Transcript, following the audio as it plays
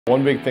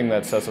One big thing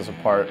that sets us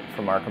apart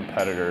from our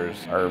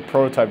competitors, our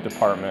prototype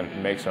department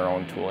makes our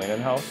own tooling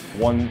in-house.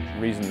 One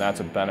reason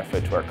that's a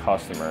benefit to our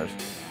customers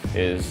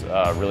is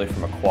really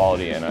from a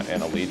quality and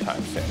a lead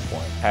time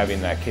standpoint.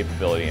 Having that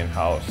capability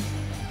in-house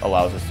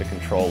allows us to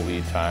control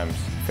lead times,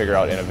 figure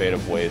out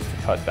innovative ways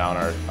to cut down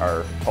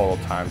our total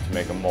time to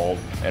make a mold,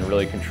 and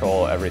really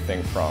control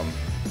everything from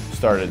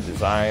start of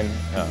design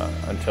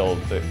until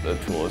the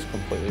tool is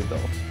completely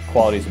built.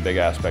 Quality is a big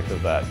aspect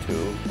of that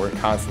too. We're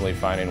constantly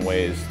finding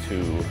ways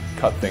to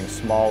cut things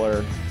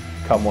smaller,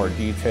 cut more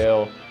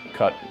detail,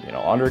 cut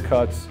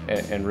undercuts,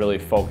 and really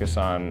focus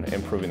on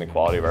improving the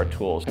quality of our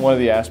tools. One of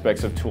the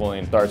aspects of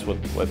tooling starts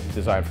with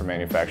design for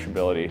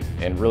manufacturability,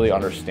 and really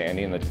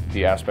understanding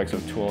the aspects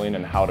of tooling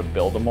and how to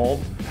build a mold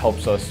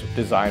helps us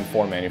design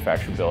for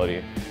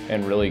manufacturability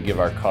and really give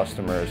our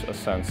customers a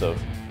sense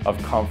of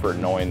comfort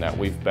knowing that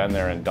we've been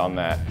there and done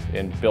that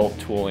and built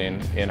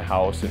tooling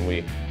in-house, and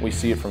we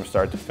see it from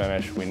start to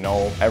finish. We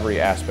know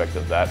every aspect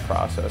of that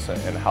process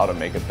and how to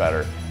make it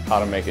better, how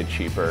to make it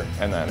cheaper,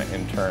 and then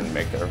in turn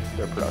make their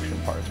production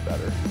parts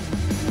better.